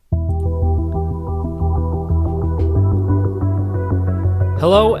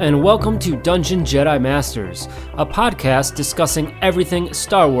Hello and welcome to Dungeon Jedi Masters, a podcast discussing everything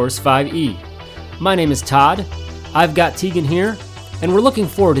Star Wars 5E. My name is Todd, I've got Tegan here, and we're looking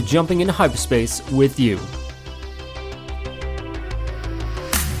forward to jumping into hyperspace with you.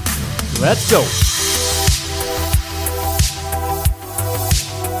 Let's go!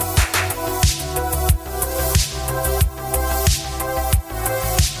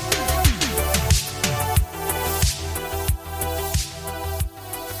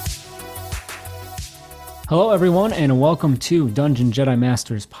 Hello, everyone, and welcome to Dungeon Jedi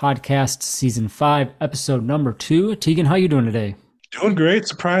Masters Podcast, Season 5, Episode Number 2. Tegan, how you doing today? Doing great.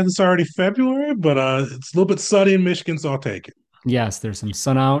 Surprised it's already February, but it's a little bit sunny in Michigan, so I'll take it. Yes, there's some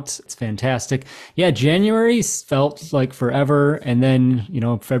sun out. It's fantastic. Yeah, January felt like forever, and then,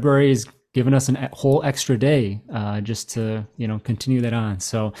 February is giving us a whole extra day just to, continue that on.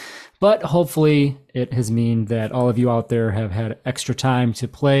 So, but hopefully it has mean that all of you out there have had extra time to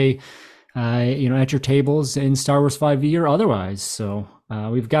play at your tables in Star Wars 5e or otherwise. So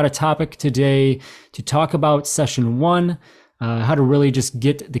we've got a topic today to talk about Session 1, how to really just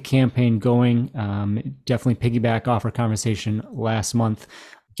get the campaign going. Definitely piggyback off our conversation last month.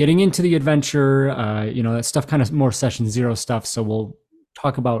 Getting into the adventure, that stuff kind of more Session 0 stuff. So we'll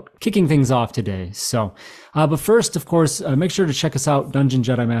talk about kicking things off today. So, but first, of course, make sure to check us out,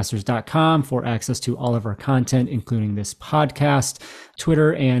 dungeonjedimasters.com, for access to all of our content, including this podcast,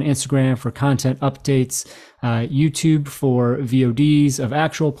 Twitter and Instagram for content updates, YouTube for VODs of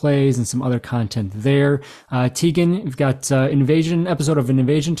actual plays and some other content there. Tegan, we've got episode of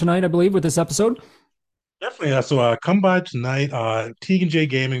Invasion tonight, I believe, with this episode. Definitely. So come by tonight, Tegan J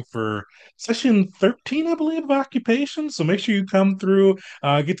Gaming for session 13, I believe, of Occupation. So make sure you come through,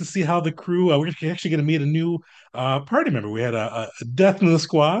 get to see how the crew, we're actually going to meet a new party member. We had a death in the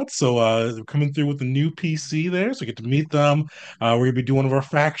squad, so they're coming through with a new PC there, so you get to meet them. We're going to be doing one of our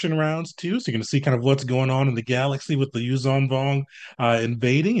faction rounds too, so you're going to see kind of what's going on in the galaxy with the Yuzon Vong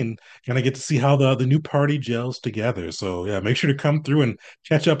invading, and kind of get to see how the new party gels together. So yeah, make sure to come through and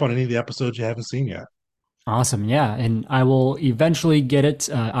catch up on any of the episodes you haven't seen yet. Awesome. Yeah. And I will eventually get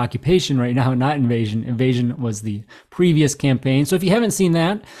it. Occupation right now, not Invasion. Invasion was the previous campaign. So if you haven't seen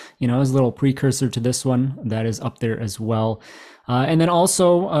that, as a little precursor to this one, that is up there as well. And then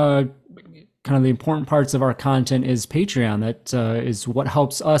also, kind of the important parts of our content is Patreon. That is what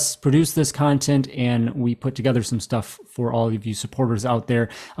helps us produce this content. And we put together some stuff for all of you supporters out there.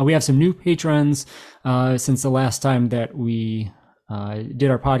 We have some new patrons since the last time that we did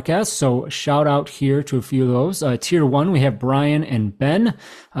our podcast. So shout out here to a few of those. Tier 1, we have Brian and Ben.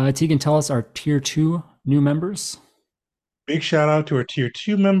 Tegan, tell us our Tier 2 new members. Big shout out to our Tier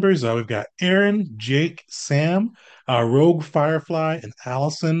 2 members. We've got Aaron, Jake, Sam, Rogue, Firefly, and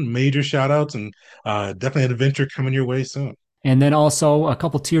Allison. Major shout outs, and definitely an adventure coming your way soon. And then also a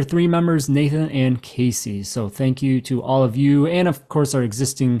couple Tier 3 members, Nathan and Casey. So thank you to all of you. And of course, our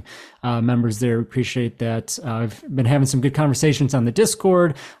existing members there. Appreciate that. I've been having some good conversations on the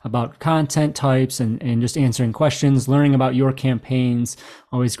Discord about content types and just answering questions, learning about your campaigns.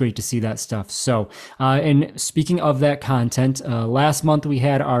 Always great to see that stuff. So, and speaking of that content, last month we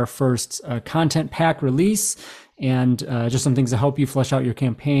had our first content pack release, and just some things to help you flesh out your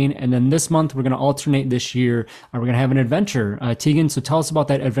campaign. And then this month, we're going to alternate this year. We're going to have an adventure. Tegan, so tell us about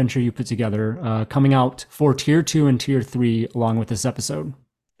that adventure you put together, coming out for Tier 2 and Tier 3 along with this episode.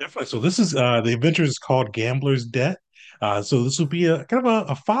 Definitely. So this is the adventure is called Gambler's Debt. So this will be a kind of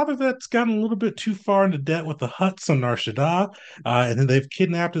a father that's gotten a little bit too far into debt with the Hutts on Nar Shaddaa, and then they've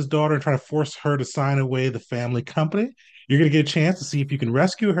kidnapped his daughter and trying to force her to sign away the family company. You're going to get a chance to see if you can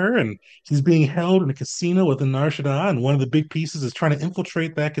rescue her, and she's being held in a casino within Nar Shaddaa, and one of the big pieces is trying to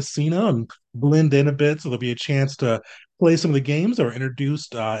infiltrate that casino and blend in a bit, so there'll be a chance to play some of the games that were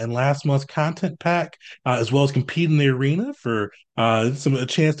introduced in last month's content pack, as well as compete in the arena for a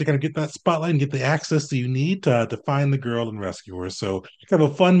chance to kind of get that spotlight and get the access that you need to find the girl and rescue her. So kind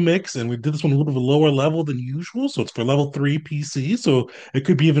of a fun mix, and we did this one a little bit of a lower level than usual, so it's for level 3 PC, so it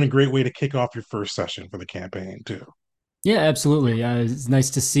could be even a great way to kick off your first session for the campaign too. Yeah, absolutely. It's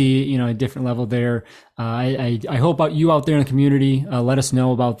nice to see, a different level there. I hope you out there in the community, let us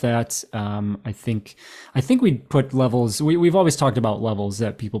know about that. I think we put levels. We've always talked about levels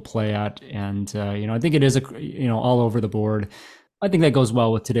that people play at, and I think it is all over the board. I think that goes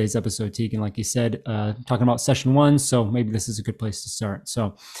well with today's episode, Tegan, like you said, talking about session 1. So maybe this is a good place to start.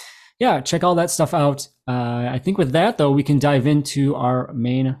 So yeah, check all that stuff out. I think with that though, we can dive into our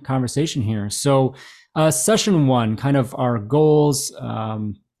main conversation here. So. Session 1, kind of our goals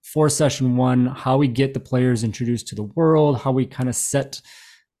for Session 1, how we get the players introduced to the world, how we kind of set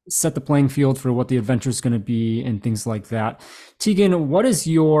set the playing field for what the adventure is going to be and things like that. Tegan, what is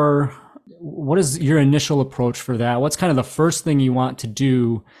your initial approach for that? What's kind of the first thing you want to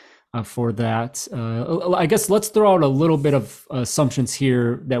do for that? I guess let's throw out a little bit of assumptions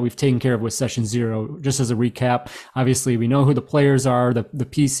here that we've taken care of with session zero, just as a recap. Obviously, we know who the players are, the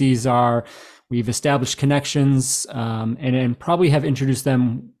PCs are. We've established connections and probably have introduced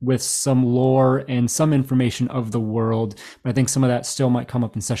them with some lore and some information of the world. But I think some of that still might come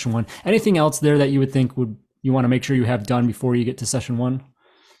up in session one. Anything else there that you would think would you want to make sure you have done before you get to session one?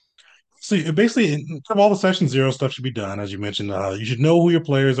 So basically, all the session zero stuff should be done, as you mentioned. You should know who your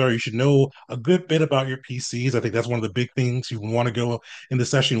players are. You should know a good bit about your PCs. I think that's one of the big things you want to go into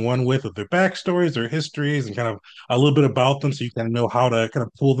session one with their backstories, their histories, and kind of a little bit about them, so you kind of know how to kind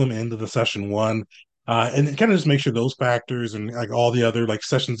of pull them into the session one. And kind of just make sure those factors and like all the other like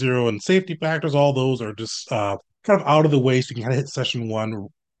session zero and safety factors, all those are just kind of out of the way, so you can kind of hit session one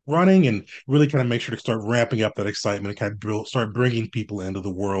running and really kind of make sure to start ramping up that excitement and kind of start bringing people into the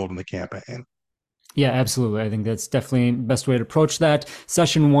world and the campaign. Yeah, absolutely. I think that's definitely the best way to approach that.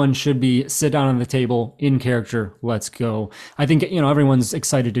 Session one should be sit down on the table in character. Let's go. I think, everyone's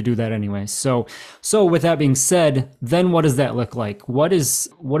excited to do that anyway. So with that being said, then what does that look like? What is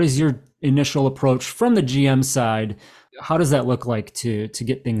your initial approach from the GM side? How does that look like to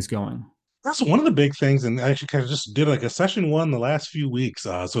get things going? That's one of the big things, and I actually kind of just did like a session one the last few weeks,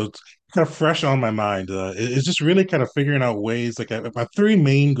 so it's kind of fresh on my mind. It's just really kind of figuring out ways. Like my three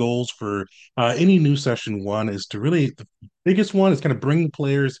main goals for any new session one is to really the biggest one is kind of bring the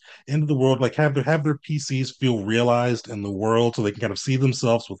players into the world, like have their PCs feel realized in the world, so they can kind of see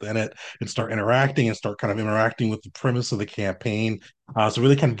themselves within it and start interacting and start kind of interacting with the premise of the campaign. So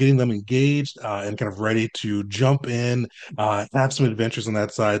really kind of getting them engaged and kind of ready to jump in have some adventures on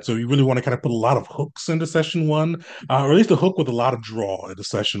that side. So you really want to kind of put a lot of hooks into session one, or at least a hook with a lot of draw into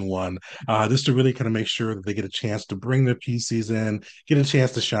session one, just to really kind of make sure that they get a chance to bring their PCs in, get a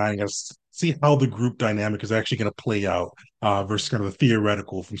chance to shine, and see how the group dynamic is actually going to play out versus kind of the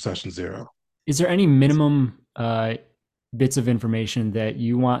theoretical from session zero. Is there any minimum bits of information that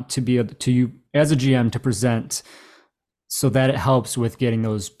you want to be able to you as a GM to present so that it helps with getting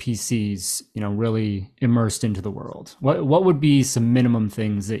those PCs, really immersed into the world? What would be some minimum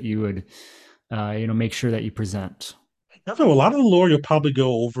things that you would, make sure that you present? I know a lot of the lore you'll probably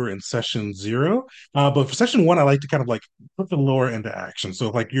go over in session zero, but for session one, I like to kind of like put the lore into action. So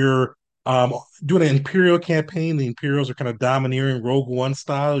if like you're um, doing an Imperial campaign, the Imperials are kind of domineering Rogue One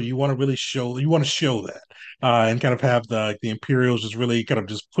style. You want to show that, and kind of have the Imperials just really kind of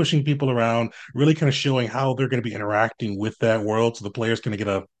just pushing people around, really kind of showing how they're going to be interacting with that world, so the players can get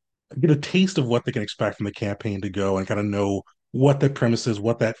a taste of what they can expect from the campaign to go and kind of know what that premise is,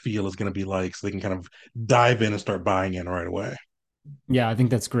 what that feel is going to be like, so they can kind of dive in and start buying in right away. Yeah, I think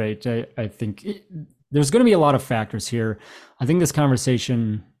that's great. I think there's going to be a lot of factors here. I think this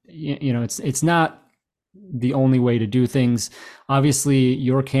conversation, it's not the only way to do things. Obviously,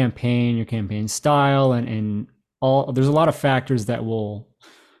 your campaign style, and all there's a lot of factors that will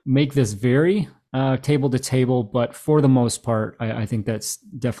make this vary table to table. But for the most part, I think that's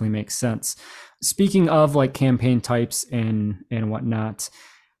definitely makes sense. Speaking of like campaign types and whatnot,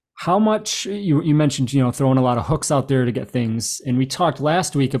 how much you mentioned throwing a lot of hooks out there to get things, and we talked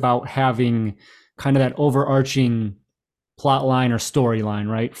last week about having kind of that overarching plot line or storyline,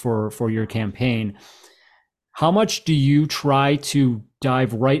 right, for your campaign. How much do you try to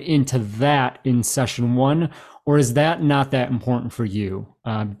dive right into that in session one, or is that not that important for you?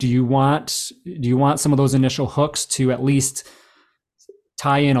 Do you want some of those initial hooks to at least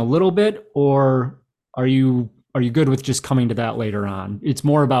tie in a little bit, or are you good with just coming to that later on? It's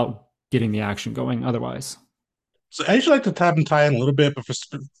more about getting the action going otherwise. So I usually like to tab and tie in a little bit, but for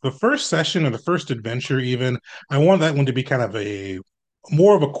the first session or the first adventure, even I want that one to be kind of a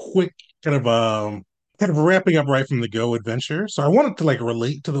more of a quick kind of wrapping up right from the go adventure. So I want it to like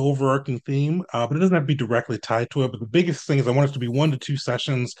relate to the overarching theme, but it doesn't have to be directly tied to it. But the biggest thing is I want it to be 1 to 2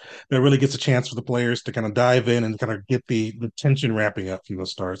 sessions that really gets a chance for the players to kind of dive in and kind of get the tension wrapping up from the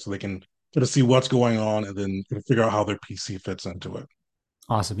start, so they can kind of see what's going on and then kind of figure out how their PC fits into it.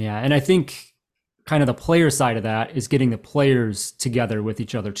 Awesome. Yeah. And I think kind of the player side of that is getting the players together with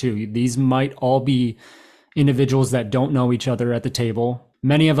each other too. These might all be individuals that don't know each other at the table.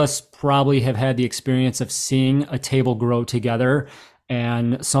 Many of us probably have had the experience of seeing a table grow together.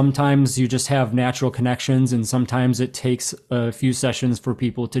 And sometimes you just have natural connections, and sometimes it takes a few sessions for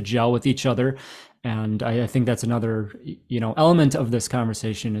people to gel with each other. And I think that's another, element of this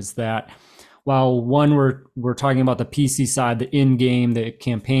conversation is that while one we're talking about the PC side, the in game, the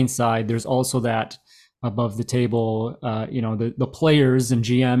campaign side, there's also that above the table, the players and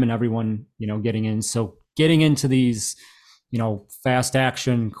GM and everyone, getting in. So getting into these, fast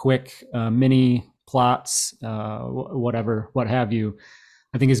action, quick mini plots, whatever, what have you,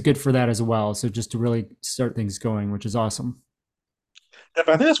 I think is good for that as well. So just to really start things going, which is awesome. Yeah,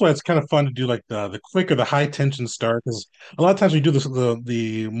 but I think that's why it's kind of fun to do like the quick or the high tension start because a lot of times we do this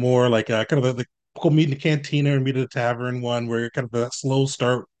the more like kind of the go meet in the cantina or meet at a tavern one where you're kind of that slow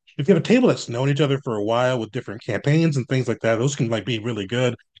start. If you have a table that's known each other for a while with different campaigns and things like that, those can like be really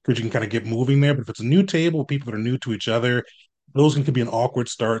good because you can kind of get moving there. But if it's a new table, people that are new to each other, those can could be an awkward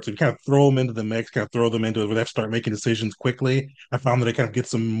start. So you kind of throw them into the mix, kind of throw them into it where they have to start making decisions quickly. I found that it kind of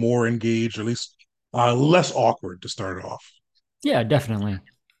gets them more engaged, or at least less awkward to start off. Yeah, definitely.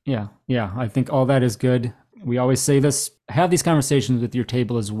 Yeah, yeah. I think all that is good. We always say this, have these conversations with your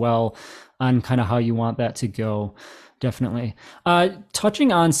table as well on kind of how you want that to go. Definitely.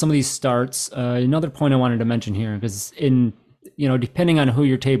 Touching on some of these starts, another point I wanted to mention here, because depending on who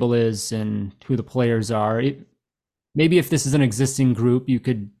your table is and who the players are, maybe if this is an existing group, you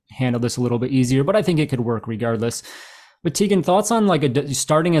could handle this a little bit easier, but I think it could work regardless. But Tegan, thoughts on like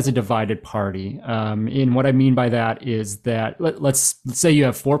starting as a divided party? And what I mean by that is that let's say you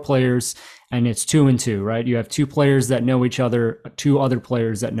have four players and it's 2 and 2, right? You have two players that know each other, two other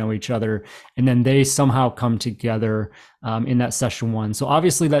players that know each other, and then they somehow come together in that session one. So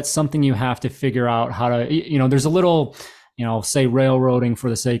obviously that's something you have to figure out how to. There's a little, say railroading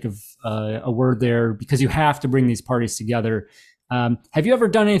for the sake of a word there, because you have to bring these parties together. Have you ever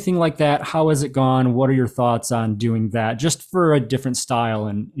done anything like that? How has it gone? What are your thoughts on doing that, just for a different style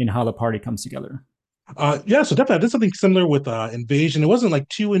and in how the party comes together? Yeah, so definitely I did something similar with Invasion. It wasn't like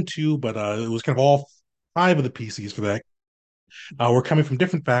 2 and 2, but it was kind of all five of the PCs for that. Were coming from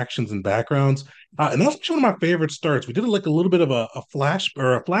different factions and backgrounds, and that's actually one of my favorite starts. We did like a little bit of a flash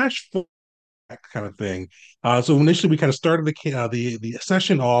or a flash kind of thing. So initially, we kind of started the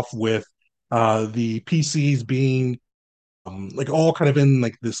session off with the PCs being like all kind of in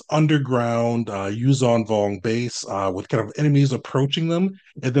like this underground Yuzon Vong base with kind of enemies approaching them,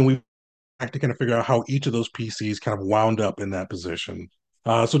 and then we to kind of figure out how each of those PCs kind of wound up in that position.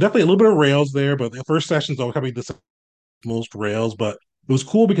 So definitely a little bit of Rails there, but the first session's all probably the most Rails, but it was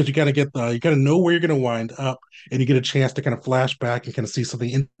cool because you got to know where you're going to wind up, and you get a chance to kind of flash back and kind of see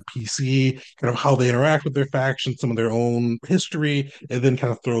something in the PC, kind of how they interact with their faction, some of their own history, and then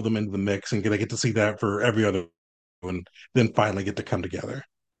kind of throw them into the mix and get to see that for every other, and then finally get to come together.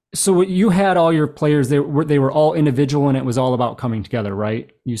 So you had all your players; they were all individual, and it was all about coming together, right?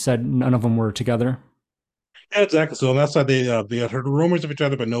 You said none of them were together. Yeah, exactly. So on that side, they had heard rumors of each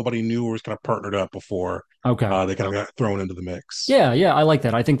other, but nobody knew or was kind of partnered up before Okay. they kind of got thrown into the mix. Yeah, yeah, I like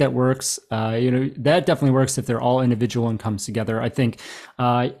that. I think that works. That definitely works if they're all individual and comes together. I think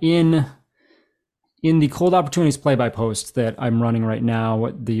in the cold opportunities play by post that I'm running right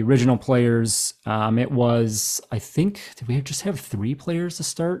now, the original players, it was, I think, did we just have 3 players to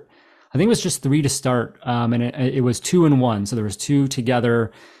start? I think it was just 3 to start, and it was 2 and 1. So there was 2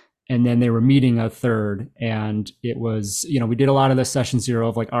 together, and then they were meeting a third, and it was, we did a lot of the session 0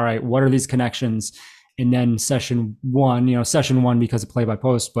 of like, all right, what are these connections? And then session 1 because of play by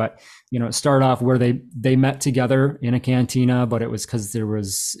post, but it started off where they met together in a cantina, but it was because there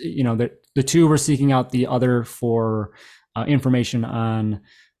was, the 2 were seeking out the other for information on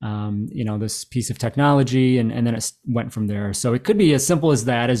this piece of technology, and then it went from there. So it could be as simple as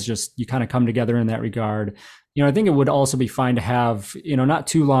that, as just you kind of come together in that regard. I think it would also be fine to have, not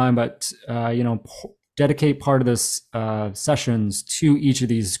too long, but dedicate part of this sessions to each of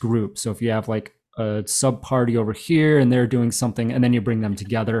these groups. So if you have like a sub party over here and they're doing something, and then you bring them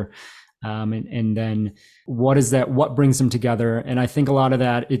together, and then what brings them together. And I think a lot of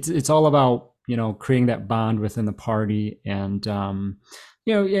that, it's all about creating that bond within the party. And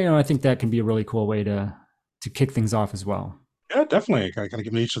I think that can be a really cool way to kick things off as well. Yeah, definitely. Kind of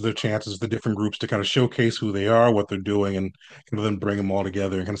giving each of their chances, the different groups to kind of showcase who they are, what they're doing, and kind of then bring them all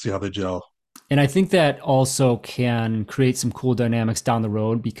together and kind of see how they gel. And I think that also can create some cool dynamics down the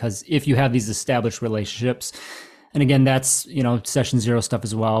road, because if you have these established relationships, and again, that's, session 0 stuff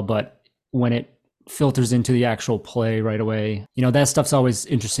as well, but when it filters into the actual play right away, that stuff's always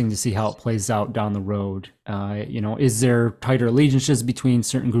interesting to see how it plays out down the road. Is there tighter allegiances between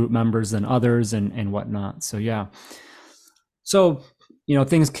certain group members than others, and whatnot? So, yeah. So,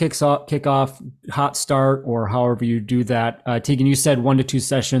 things kick off, hot start, or however you do that. Tegan, you said 1 to 2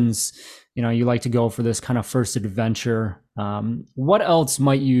 sessions. You like to go for this kind of first adventure. What else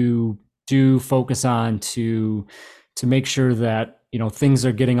might you do focus on to make sure that things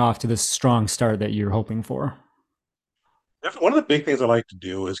are getting off to this strong start that you're hoping for? One of the big things I like to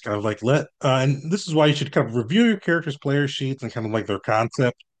do is kind of like and this is why you should kind of review your characters' player sheets and kind of like their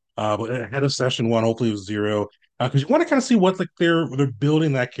concept, but ahead of session one, hopefully with zero, because you want to kind of see what like they're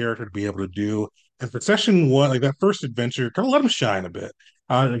building that character to be able to do. And for session one, like that first adventure, kind of let them shine a bit.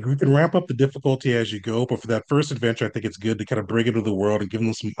 Like we can ramp up the difficulty as you go, but for that first adventure, I think it's good to kind of bring it to the world and give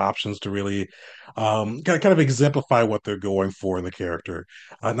them some options to really kind of exemplify what they're going for in the character.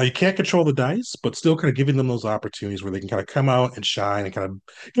 Now you can't control the dice, but still kind of giving them those opportunities where they can kind of come out and shine and kind of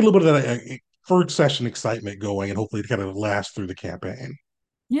get a little bit of that first session excitement going, and hopefully to kind of last through the campaign.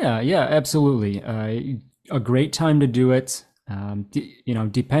 Yeah, yeah, absolutely. A great time to do it.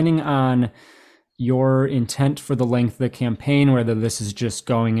 Depending on your intent for the length of the campaign, whether this is just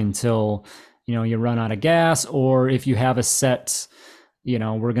going until, you run out of gas, or if you have a set,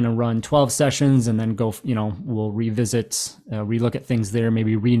 we're going to run 12 sessions and then go, we'll revisit, relook at things there,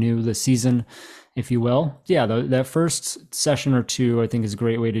 maybe renew the season, if you will. Yeah, that first session or two, I think, is a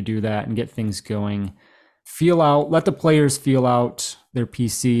great way to do that and get things going. Feel out, let the players feel out their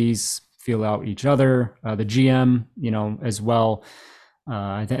PCs, feel out each other, the GM, as well.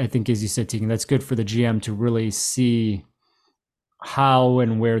 I think, as you said, Tegan, that's good for the GM to really see how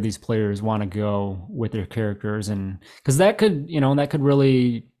and where these players want to go with their characters, and because that could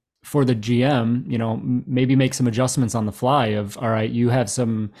really, for the GM, maybe make some adjustments on the fly of, all right, you have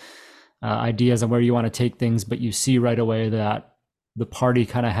some ideas on where you want to take things, but you see right away that the party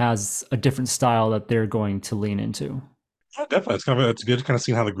kind of has a different style that they're going to lean into. Yeah, definitely, it's good to kind of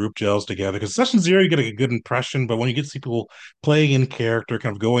see how the group gels together. Because session zero, you get a good impression, but when you get to see people playing in character,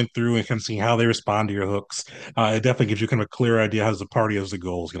 kind of going through and kind of seeing how they respond to your hooks, it definitely gives you kind of a clear idea how the party as the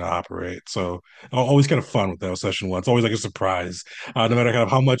goal is going to operate. So always kind of fun with that session one. It's always like a surprise, no matter kind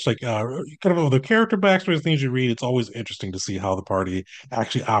of how much like kind of the character backstories, things you read. It's always interesting to see how the party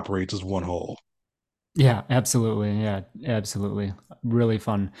actually operates as one whole. Yeah, absolutely. Yeah, absolutely. Really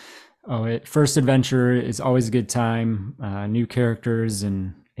fun. Oh, first adventure is always a good time. New characters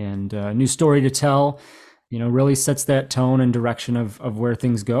and new story to tell. Really sets that tone and direction of where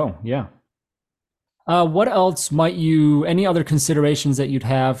things go. Yeah. What else might you? Any other considerations that you'd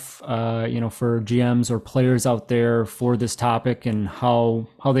have? For GMs or players out there for this topic, and how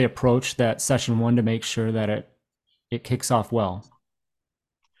they approach that session one to make sure that it kicks off well.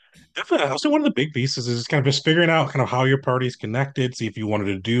 Definitely. Also, one of the big pieces is kind of just figuring out kind of how your party's connected. See if you wanted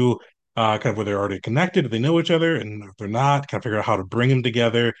to do kind of where they're already connected, if they know each other, and if they're not, kind of figure out how to bring them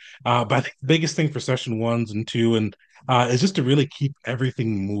together. But I think the biggest thing for session ones and two and is just to really keep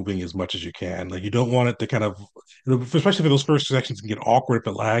everything moving as much as you can. Like you don't want it to kind of, especially for those first sections, can get awkward if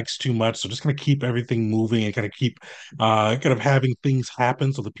it lags too much. So just kind of keep everything moving and kind of keep kind of having things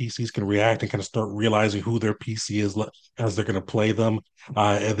happen so the PCs can react and kind of start realizing who their PC is as they're going to play them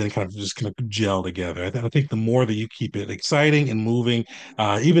and then kind of just kind of gel together. I think the more that you keep it exciting and moving,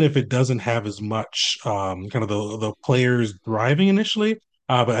 even if it doesn't have as much kind of the players driving initially.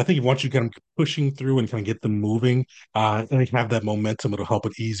 But I think once you kind of pushing through and kind of get them moving, and they have that momentum, it'll help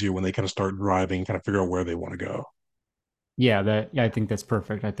it easier when they kind of start driving, kind of figure out where they want to go. Yeah, I think that's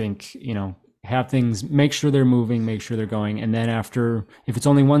perfect. I think, have things, make sure they're moving, make sure they're going. And then after, if it's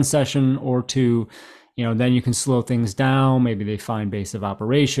only one session or two, then you can slow things down. Maybe they find base of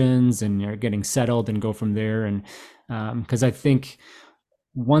operations and you're getting settled and go from there. And because I think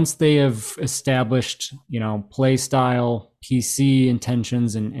once they have established, play style, PC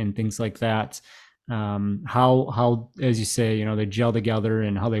intentions, and things like that, how as you say, they gel together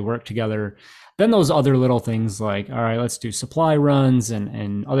and how they work together. Then those other little things like, all right, let's do supply runs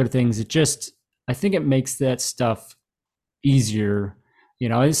and other things. I think it makes that stuff easier.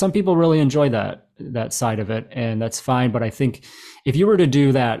 Some people really enjoy that side of it, and that's fine. But I think if you were to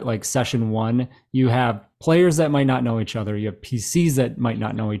do that like session one, you have players that might not know each other, you have PCs that might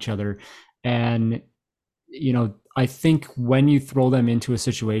not know each other, and I think when you throw them into a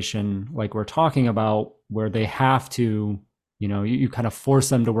situation like we're talking about, where they have to, you kind of force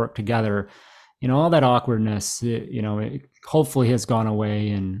them to work together, all that awkwardness, it hopefully has gone away,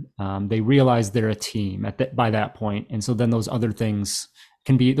 and they realize they're a team by that point. And so then those decisions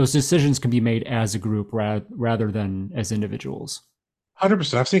can be made as a group rather than as individuals.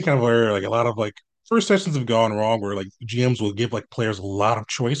 100%. I've seen kind of where like a lot of like first sessions have gone wrong where like GMs will give like players a lot of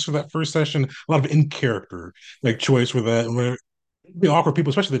choice for that first session, a lot of in character like choice where the awkward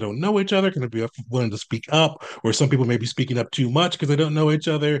people, especially they don't know each other, can be willing to speak up, or some people may be speaking up too much because they don't know each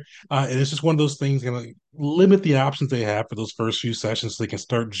other. And it's just one of those things, kind of limit the options they have for those first few sessions so they can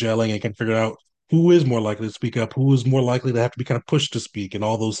start gelling and can figure out who is more likely to speak up, who is more likely to have to be kind of pushed to speak, and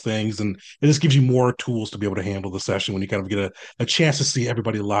all those things. And it just gives you more tools to be able to handle the session when you kind of get a chance to see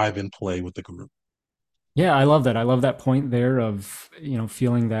everybody live in play with the group. Yeah, I love that. I love that point there of,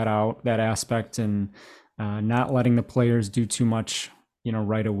 feeling that out, that aspect, and not letting the players do too much,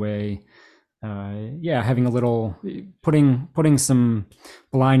 right away. Yeah, having a little, putting some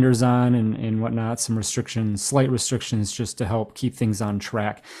blinders on and whatnot, some restrictions, slight restrictions, just to help keep things on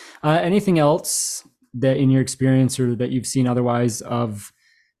track. Anything else that in your experience or that you've seen otherwise of,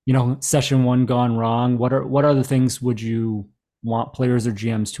 session one gone wrong? What other things would you want players or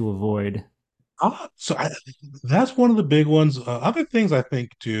GMs to avoid? That's one of the big ones. Other things I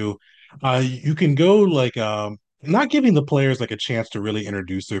think too, you can go like not giving the players like a chance to really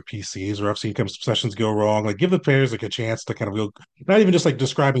introduce their PCs, or I've seen some sessions go wrong. Like give the players like a chance to kind of go, not even just like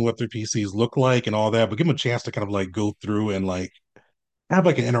describing what their PCs look like and all that, but give them a chance to kind of like go through and like have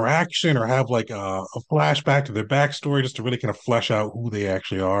like an interaction or have like a flashback to their backstory just to really kind of flesh out who they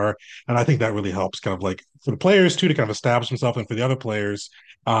actually are. And I think that really helps kind of like for the players too to kind of establish themselves and for the other players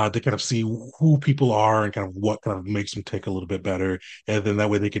to kind of see who people are and kind of what kind of makes them tick a little bit better. And then that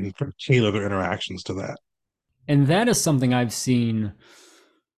way they can kind of tailor their interactions to that. And that is something I've seen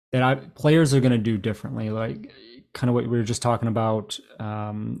that players are going to do differently. Like kind of what we were just talking about,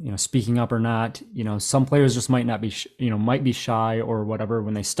 speaking up or not. Some players just might not be, might be shy or whatever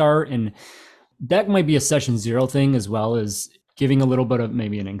when they start, and that might be a session zero thing as well as giving a little bit of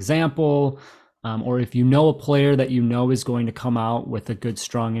maybe an example, or if you know a player that you know is going to come out with a good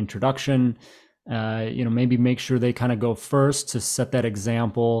strong introduction, maybe make sure they kind of go first to set that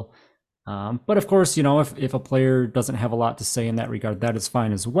example. But of course, if a player doesn't have a lot to say in that regard, that is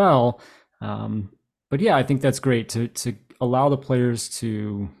fine as well. But yeah, I think that's great to allow the players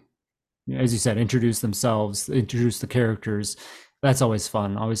to, as you said, introduce themselves, introduce the characters. That's always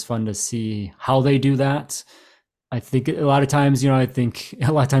fun. Always fun to see how they do that. I think a lot of times, I think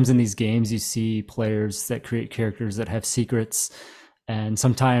a lot of times in these games, you see players that create characters that have secrets. And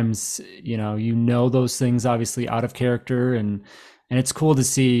sometimes, those things obviously out of character, and it's cool to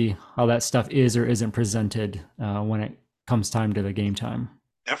see how that stuff is or isn't presented when it comes time to the game time.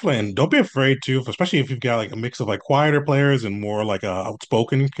 Definitely, and don't be afraid to, especially if you've got like a mix of like quieter players and more like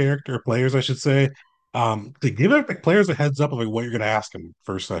outspoken character players, I should say. To give like players a heads up of like what you're going to ask them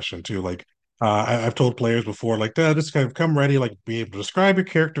first session too. Like I've told players before, like just kind of come ready, like be able to describe your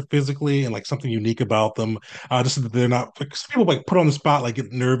character physically and like something unique about them. Just so that they're not like some people like put on the spot, like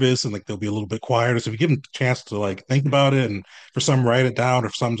get nervous and like they'll be a little bit quieter. So if you give them a chance to like think about it and for some write it down or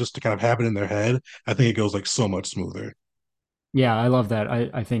for some just to kind of have it in their head, I think it goes like so much smoother. Yeah, I love that.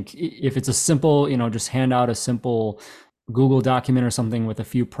 I think if it's a simple, just hand out a simple Google document or something with a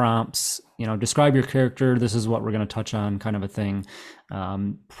few prompts, describe your character. This is what we're going to touch on, kind of a thing.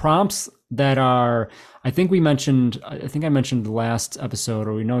 Prompts that are, I think I mentioned the last episode,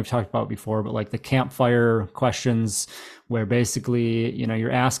 or we know we've talked about before, but like the campfire questions, where basically,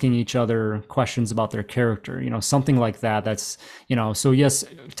 you're asking each other questions about their character, something like that. That's, so yes,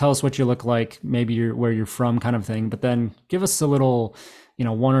 tell us what you look like, maybe where you're from, kind of thing, but then give us a little,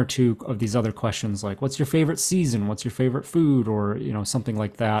 one or two of these other questions, like what's your favorite season, what's your favorite food, or something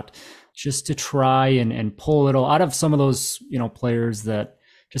like that, just to try and pull it all out of some of those players that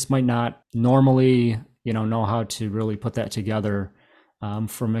just might not normally know how to really put that together,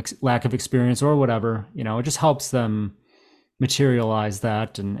 from lack of experience or whatever. It just helps them materialize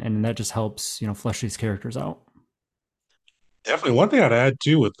that, and that just helps flesh these characters out. Definitely. One thing I'd add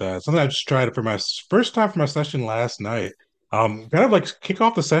too with that, something I just tried it for my first time for my session last night. Kind of like kick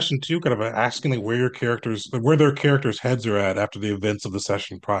off the session too, kind of asking like where your characters, like where their characters' heads are at after the events of the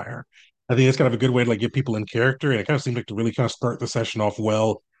session prior. I think it's kind of a good way to like get people in character, and it kind of seems like to really kind of start the session off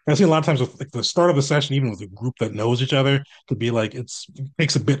well. I've seen a lot of times with like the start of the session, even with a group that knows each other, could be like it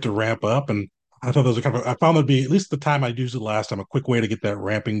takes a bit to ramp up, and I thought those are kind of I found that to be at least the time I used it last time a quick way to get that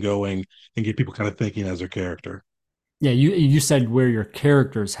ramping going and get people kind of thinking as their character. Yeah, you said where your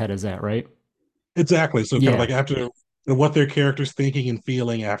character's head is at, right? Exactly. So kind of Yeah. like after what their characters thinking and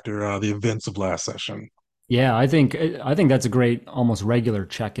feeling after the events of last session. Yeah, I think that's a great, almost regular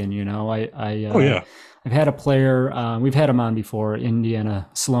check-in. Oh yeah. I've had a player. We've had him on before. Indiana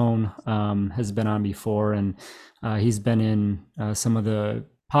Sloan has been on before, and he's been in some of the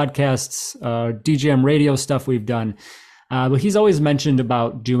podcasts, DJM radio stuff we've done. But he's always mentioned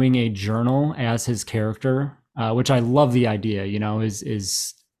about doing a journal as his character, which I love the idea.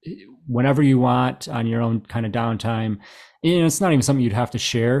 Is whenever you want on your own kind of downtime. It's not even something you'd have to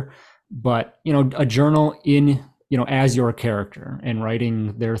share, but a journal in as your character and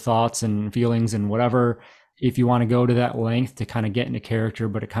writing their thoughts and feelings and whatever, if you want to go to that length to kind of get into character.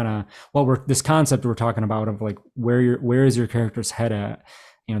 But it kind of, well, we're this concept we're talking about of like where is your character's head at,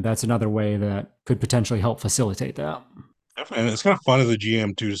 that's another way that could potentially help facilitate that. Definitely. And it's kind of fun as a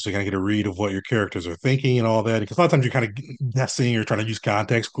GM too, just to kind of get a read of what your characters are thinking and all that. Because a lot of times you're kind of guessing or trying to use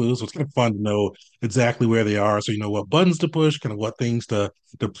context clues. So it's kind of fun to know exactly where they are. So you know what buttons to push, kind of what things to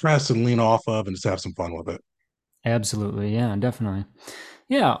press and lean off of, and just have some fun with it. Absolutely. Yeah, definitely.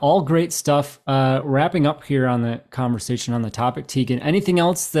 Yeah, all great stuff. Wrapping up here on the conversation on the topic, Tegan, anything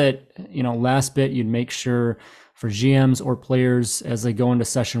else that, last bit you'd make sure for GMs or players as they go into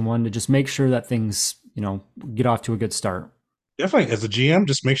session one to just make sure that things, get off to a good start? Definitely, as a GM,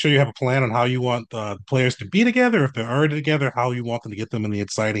 just make sure you have a plan on how you want the players to be together. If they're already together, how you want them to get them in the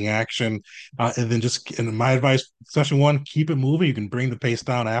exciting action, and then just, and my advice, session one, keep it moving. You can bring the pace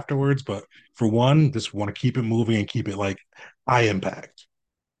down afterwards, but for one, just want to keep it moving and keep it like high impact.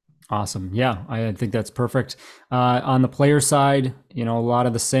 Awesome. Yeah, I think that's perfect. On the player side, a lot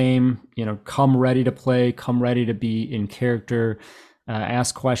of the same, come ready to play, come ready to be in character,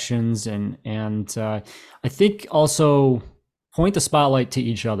 ask questions, and I think also point the spotlight to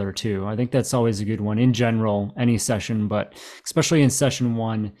each other too. I think that's always a good one in general, any session, but especially in session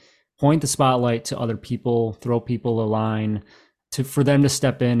one, point the spotlight to other people, throw people a line to for them to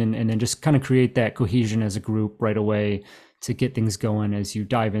step in and then just kind of create that cohesion as a group right away to get things going as you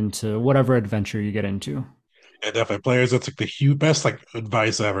dive into whatever adventure you get into. And definitely players, that's like the best like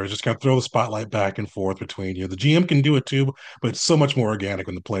advice ever. Just kind of throw the spotlight back and forth between you. The GM can do it too, but it's so much more organic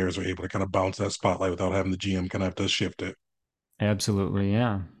when the players are able to kind of bounce that spotlight without having the GM kind of have to shift it. Absolutely,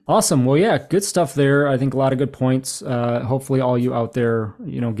 yeah. Awesome. Well, yeah, good stuff there. I think a lot of good points. Hopefully, all you out there,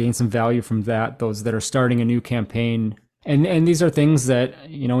 gain some value from that. Those that are starting a new campaign, and these are things that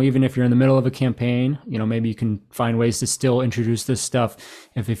even if you're in the middle of a campaign, maybe you can find ways to still introduce this stuff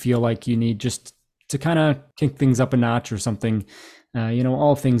if you feel like you need just to kind of kick things up a notch or something.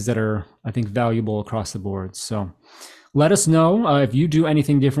 All things that are, I think, valuable across the board. So let us know if you do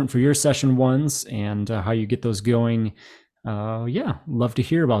anything different for your session ones and how you get those going. Yeah, love to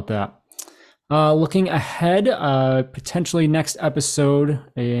hear about that. Looking ahead, potentially next episode,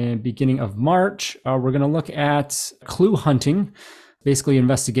 beginning of March, we're going to look at clue hunting, basically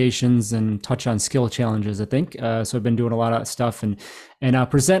investigations and touch on skill challenges, I think. So I've been doing a lot of that stuff and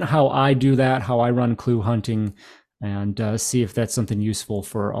present how I do that, how I run clue hunting, and see if that's something useful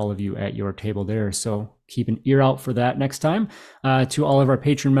for all of you at your table there. So keep an ear out for that next time. To all of our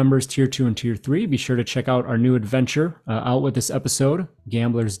patron members, tier 2 and tier 3, be sure to check out our new adventure out with this episode,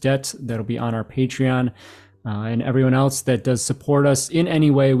 Gambler's Debt. That'll be on our Patreon. And everyone else that does support us in any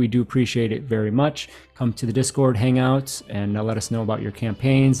way, we do appreciate it very much. Come to the Discord, hang out, and let us know about your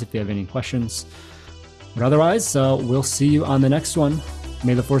campaigns if you have any questions. But otherwise, we'll see you on the next one.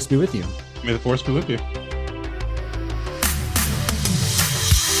 May the Force be with you. May the force be with you.